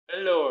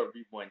Hello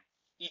everyone,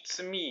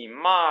 it's me,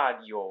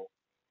 Mario,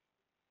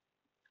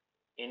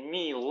 and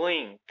me,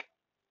 Link,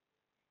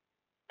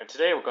 and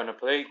today we're gonna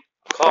play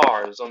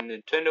Cars on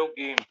Nintendo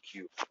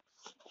GameCube.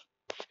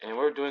 And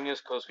we're doing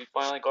this because we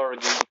finally got our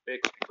game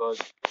fixed because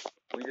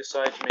we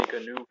decided to make a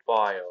new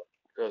file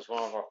because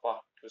our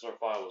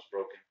file was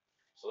broken.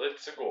 So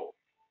let's go.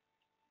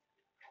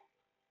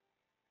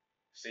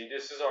 See,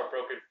 this is our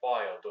broken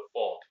file,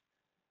 default,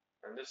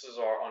 and this is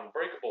our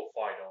unbreakable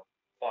file,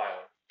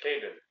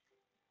 Cayden.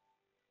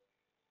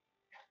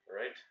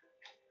 Right?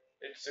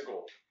 Let's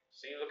go.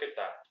 See, look at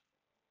that.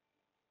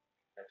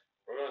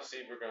 We're gonna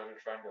see if we're gonna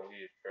try and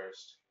delete it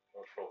first.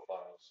 Our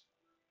profiles.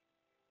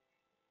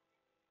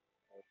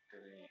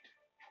 Delete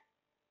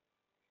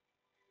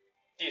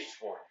this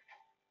one.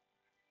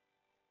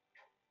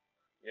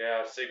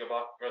 Yeah, I'm gonna say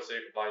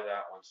goodbye to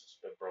that one since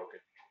it's been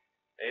broken.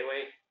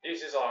 Anyway,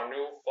 this is our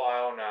new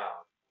file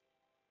now.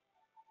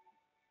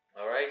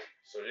 Alright,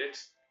 so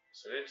let's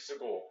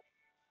go.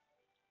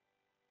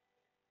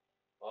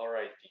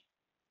 Alrighty.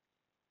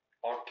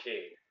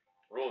 Arcade.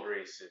 Road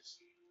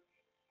races.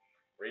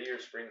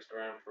 Radiator Springs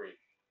Grand Prix.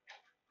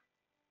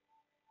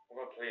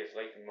 We're gonna play as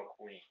Lightning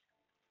McQueen.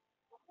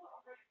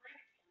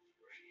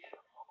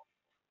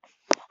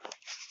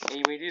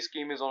 Anyway, this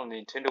game is on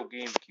Nintendo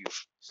GameCube.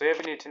 So if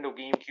you have a Nintendo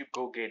GameCube,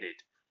 go get it.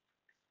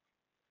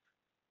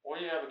 Or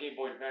you have a Game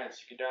Boy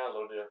Advance, you can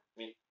download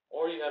it.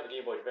 Or you have a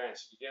Game Boy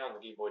Advance, you can get on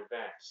the Game Boy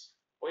Advance.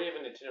 Or you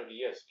have a Nintendo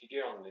DS, you can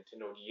get on the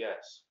Nintendo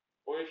DS.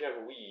 Or if you have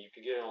a Wii, you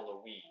can get it on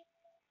the Wii.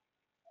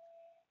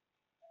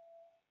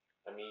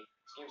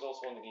 This game's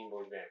also on the Game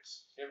Boy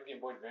Advance. If you have a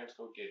Game Boy Advance,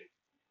 go get it.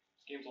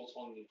 This game's also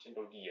on the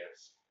Nintendo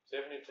DS. If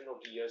you have a Nintendo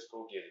DS,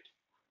 go get it.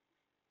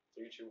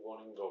 3, 2,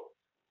 1, and go.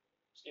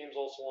 This game's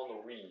also on the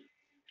Wii.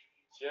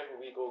 If you have a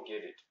Wii, go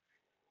get it.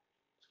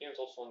 This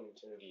game's also on the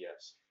Nintendo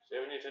DS. If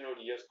you have a Nintendo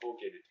DS, go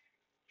get it.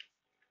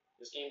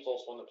 This game's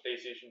also on the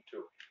PlayStation 2.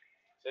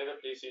 If you have a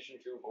PlayStation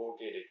 2, go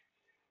get it.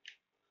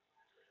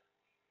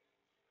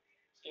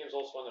 This game's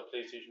also on the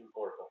PlayStation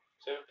Portable.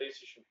 If you have a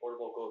PlayStation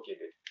Portable, go get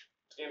it.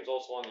 This game's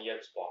also on the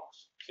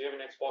Xbox. If you have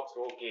an Xbox,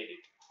 go get it.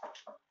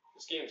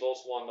 This game's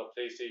also on the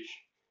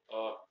PlayStation.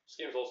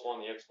 This game's also on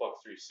the Xbox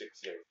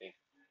 360, I think.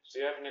 So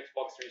you have an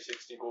Xbox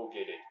 360, go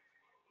get it.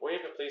 Or you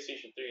have a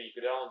PlayStation 3, you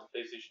could download the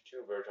PlayStation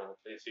 2 version on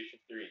the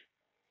PlayStation 3.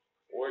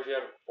 Or I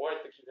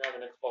think if you have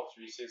an Xbox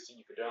 360,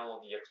 you could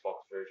download the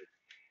Xbox version.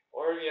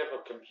 Or if you have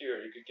a computer,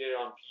 you could get it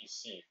on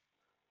PC.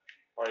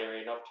 Alright,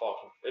 anyway, enough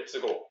talking. Let's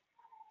go.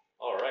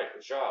 Alright,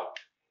 good job.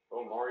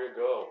 Go Mario,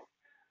 go.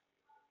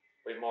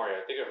 Wait, Mario,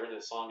 I think I heard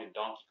this song in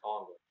Donkey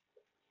Konga.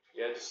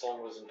 Yeah, this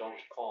song was in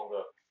Donkey Konga.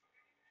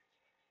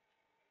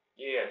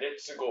 Yeah,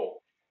 let's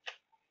go.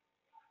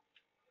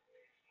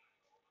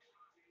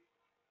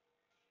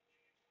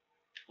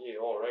 Yeah,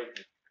 alright.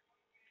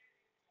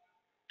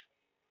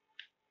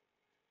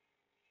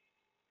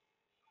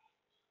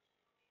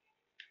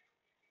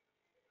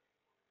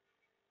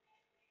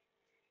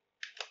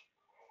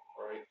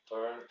 Alright,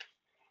 turn.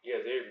 Yeah,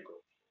 there we go.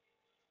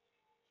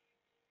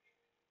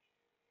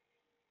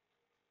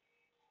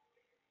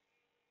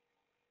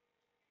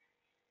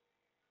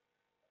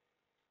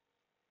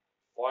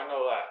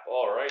 Final lap.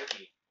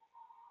 Alrighty.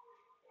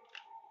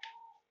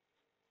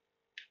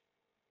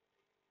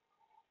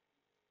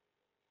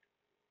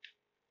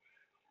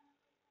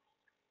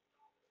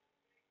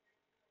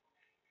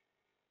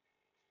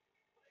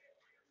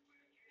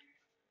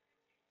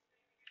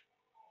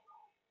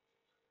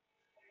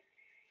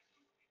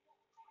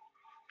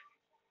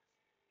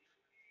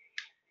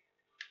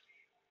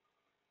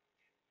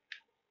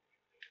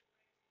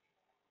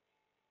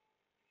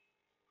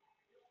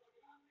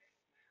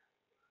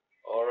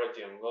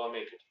 Alrighty, I'm gonna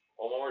make it.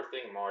 One more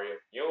thing, Mario.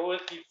 You know what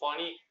would be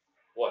funny?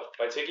 What?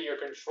 By taking your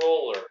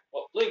controller.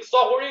 What? Link,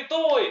 stop! What are you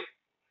doing?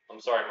 I'm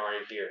sorry, Mario.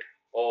 Here.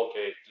 Oh,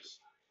 okay, just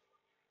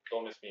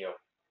don't mess me up.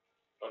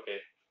 Okay,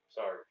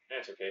 sorry.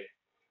 That's okay.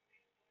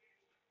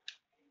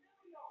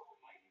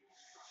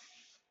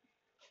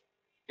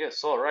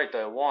 Yes, alright,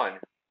 I won.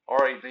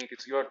 Alright, Link,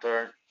 it's your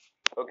turn.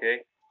 Okay.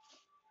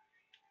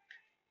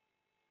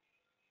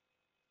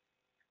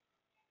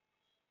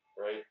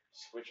 Right,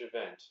 switch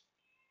event.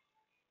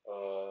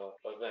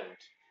 Event.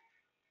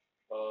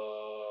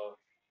 Uh,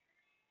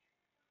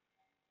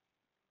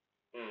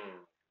 hmm.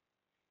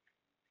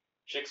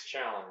 Chicks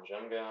challenge.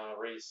 I'm gonna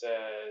race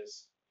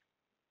as.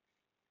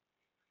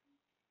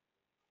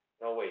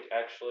 No, wait,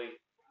 actually,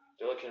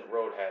 delicate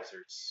road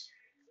hazards.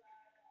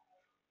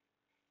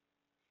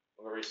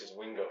 I'm gonna race as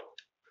Wingo.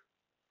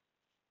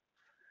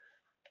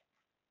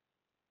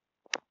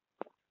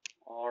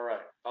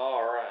 Alright,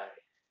 alright.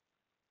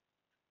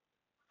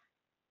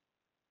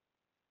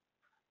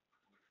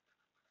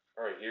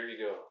 Alright, here you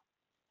go.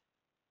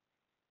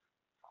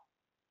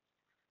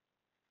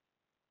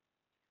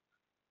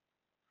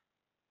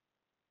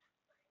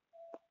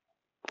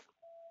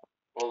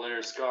 Well,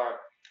 Leonard Scar.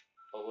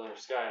 Well, Leonard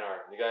Skynar.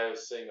 The guy who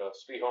sing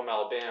Sweet Home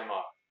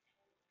Alabama.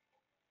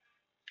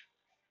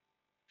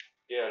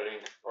 Yeah,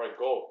 Link. Alright,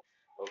 go.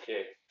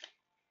 Okay.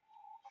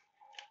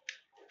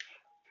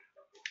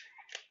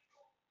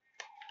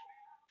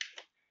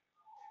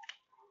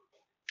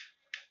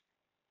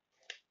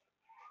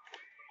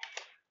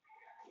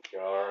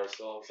 got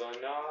ourselves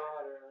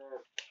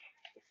another.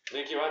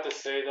 Think you had to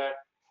say that?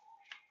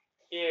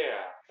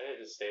 Yeah, I had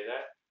to say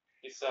that.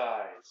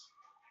 Besides,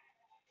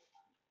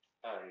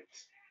 alright.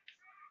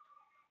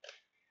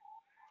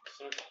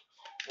 So,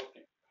 look,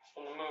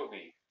 from the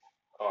movie,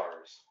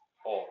 Cars.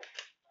 Oh,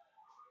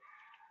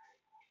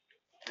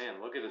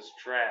 man, look at this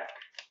track.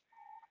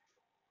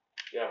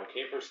 Yeah, when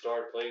Kane first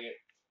started playing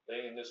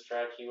in this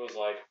track, he went,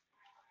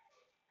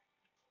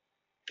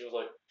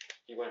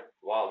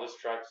 wow, this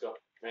track's so,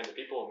 man, the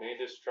people who made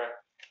this track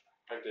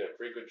did a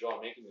pretty good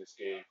job making this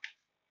game.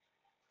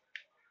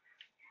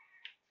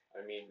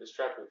 I mean, this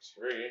track looks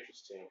very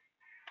interesting.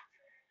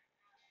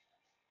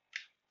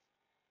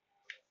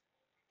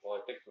 Well,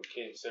 I think what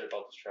Cayden said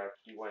about this track,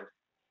 he went,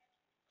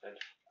 and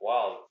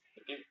wow,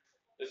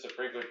 this is a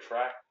pretty good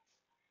track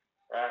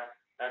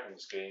in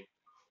this game.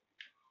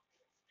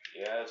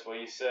 Yeah, that's what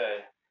he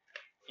said.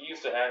 He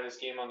used to have this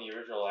game on the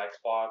original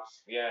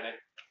Xbox. Yeah,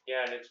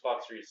 an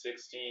Xbox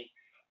 360,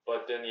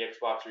 but then the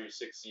Xbox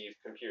 360's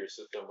computer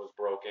system was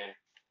broken.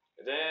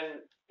 And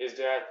then his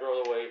dad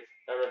threw it away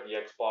out of the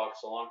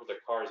Xbox along with the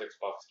Cars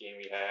Xbox game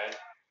he had.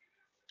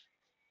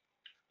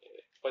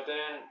 But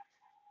then,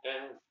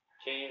 and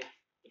Cayden,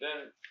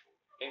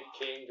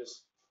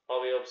 just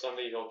probably hope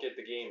someday he'll get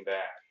the game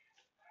back.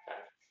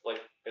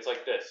 Like it's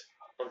like this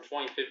from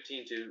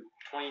 2015 to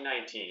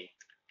 2019,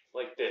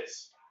 like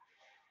this.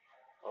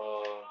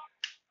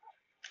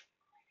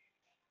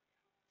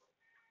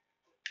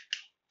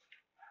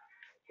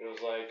 It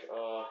was like,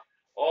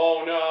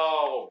 oh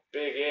no,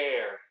 big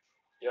air.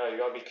 Yeah, you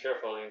gotta be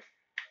careful, Link.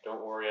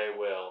 Don't worry, I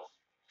will.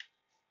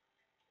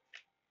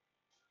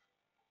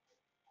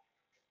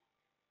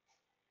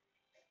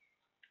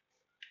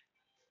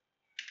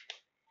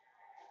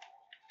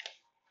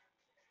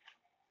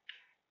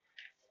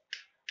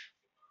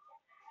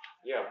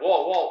 Yeah,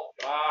 whoa.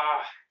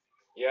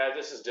 Yeah,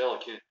 this is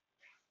delicate.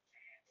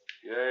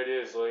 Yeah, it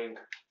is, Link.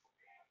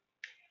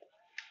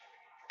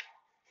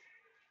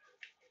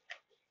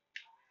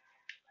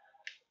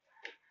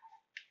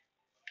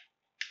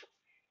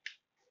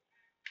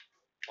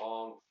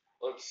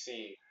 Let's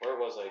see. Where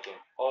was I again?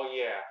 Oh,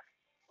 yeah.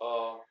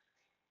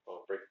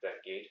 Break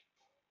that gate.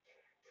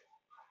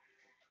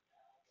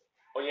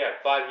 Oh, yeah,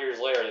 5 years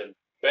later, then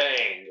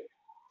bang!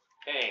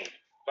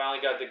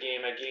 Finally got the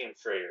game at Game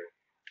Trader.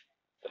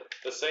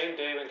 The same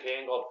day when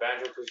Cayden got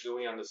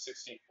Banjo-Kazooie on the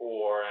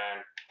 64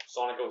 and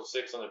Sonic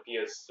 06 on the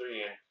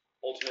PS3 and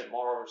Ultimate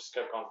Mario vs.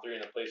 Capcom 3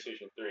 on the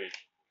PlayStation 3.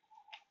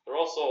 There are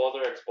also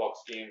other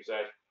Xbox games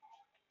that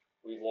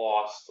we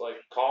lost, like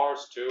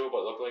Cars 2,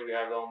 but luckily we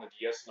have it on the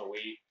DS and the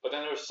Wii. But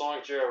then there's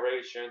Sonic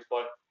Generations,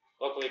 but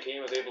luckily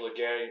Cayden was able to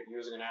get it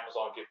using an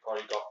Amazon gift card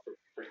he got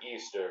for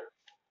Easter.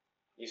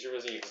 Easter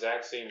was the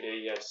exact same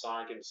day he had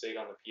Sonic and Sega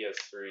on the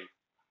PS3.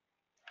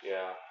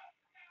 Yeah.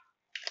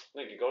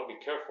 Link, you gotta be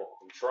careful.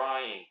 I'm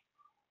trying.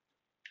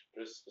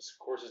 This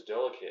course is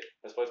delicate.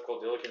 That's why it's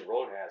called Delicate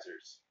Road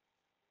Hazards.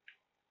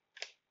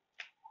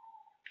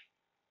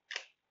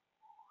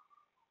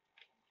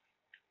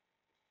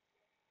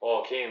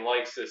 Oh, Cayden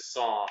likes this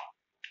song.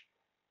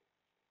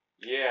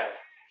 Yeah,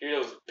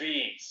 hear those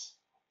beats.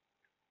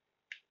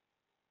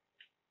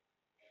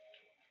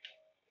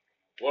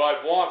 What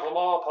I want from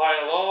all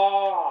pile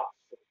off.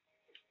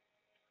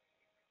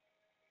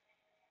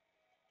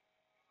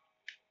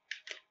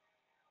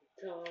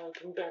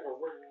 Come back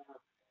around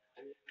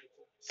and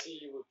see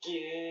you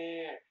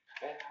again.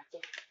 And I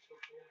thought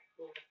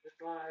with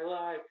my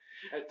life,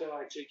 I thought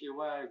I'd take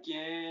you out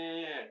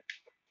again.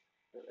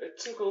 I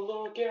took a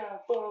look at the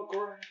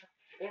photograph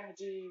and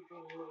didn't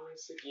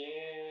once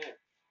again.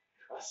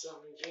 I saw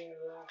you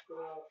laugh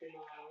up in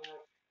my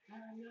life.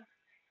 I'm not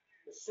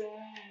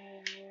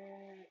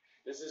sad.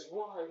 This is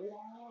what I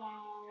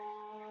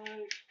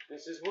want.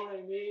 This is what I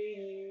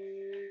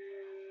need.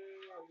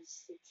 This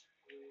is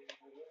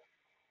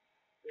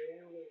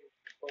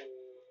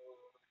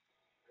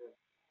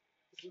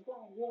this is what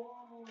I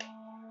want.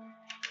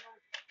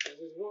 This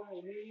is what I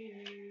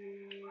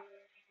need.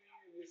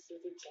 This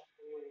is the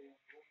time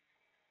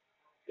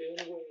I've been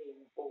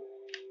waiting for.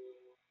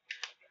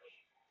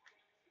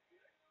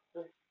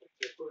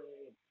 Your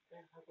brain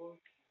and I will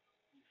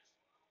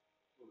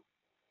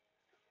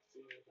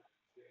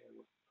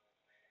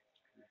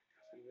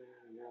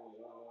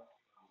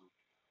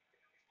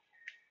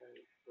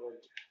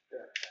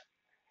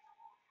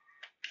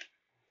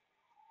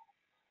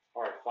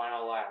Alright,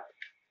 final lap.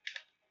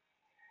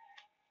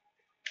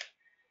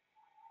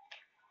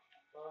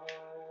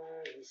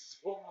 This is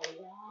what I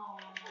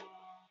want.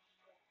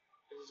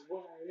 This is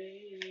what I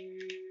need.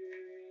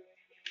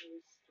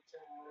 This is the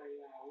time I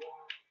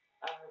want.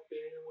 I've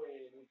been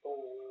waiting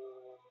for.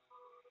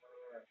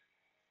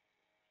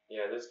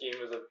 Yeah, this game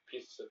was a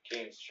piece of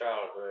Cayden's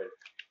childhood.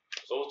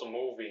 So was the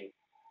movie.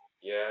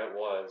 Yeah, it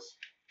was.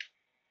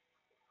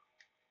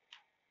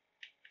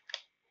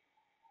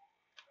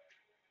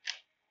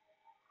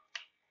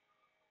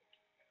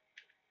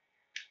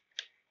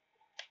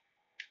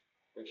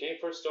 When Cayden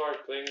first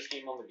started playing this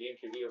game on the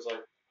GameCube, he was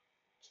like,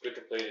 it's good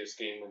to play this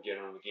game again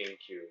on the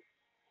GameCube.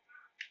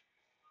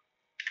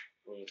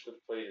 I mean, it's good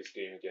to play this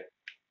game again.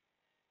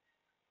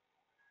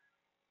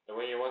 And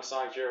when you want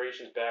Sonic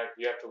Generations back,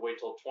 you have to wait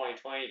till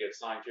 2020 to get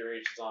Sonic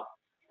Generations on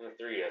the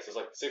 3DS. It's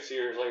like 6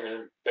 years later, and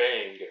then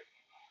bang!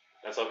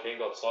 That's how King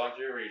got Sonic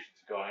Generations.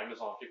 You got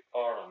Amazon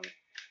Flipkart on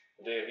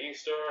the day of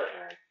Easter,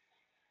 and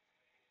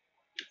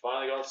you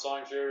finally got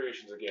Sonic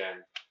Generations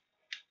again.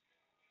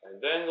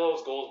 And then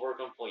those goals were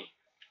complete.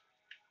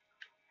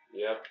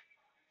 Yep.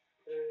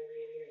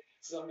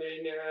 Someday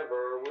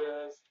never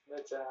was.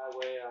 That's the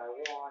way I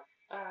want.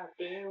 I've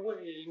been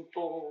waiting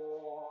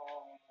for.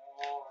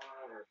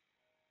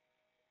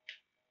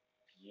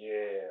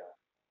 Yeah.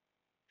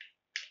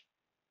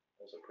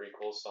 That was a pretty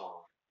cool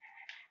song.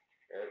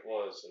 It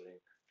was. I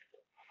think.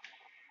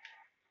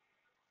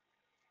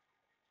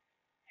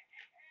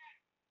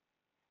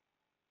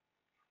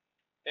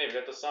 Hey, we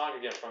got the song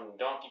again from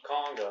Donkey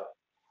Konga.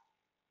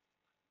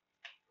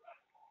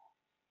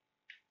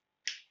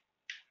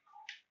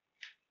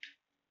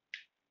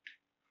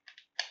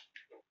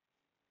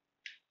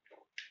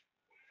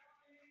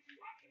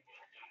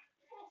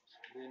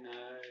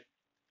 Midnight.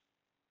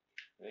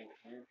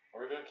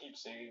 We're gonna keep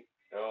singing.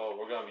 Oh,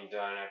 we're gonna be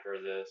done after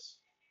this.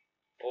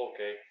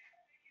 Okay.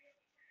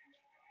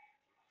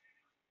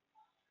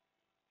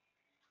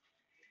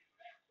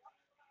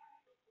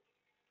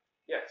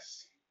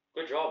 Yes.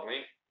 Good job,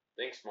 mate.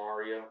 Thanks,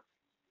 Mario.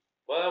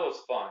 Well, that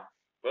was fun.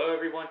 Well,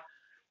 everyone,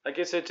 I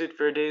guess that's it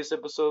for today's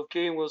episode of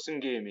K Wilson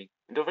Gaming.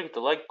 And don't forget to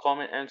like,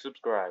 comment, and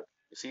subscribe.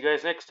 See you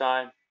guys next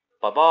time.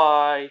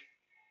 Bye-bye.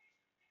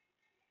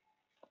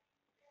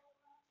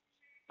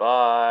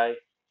 Bye.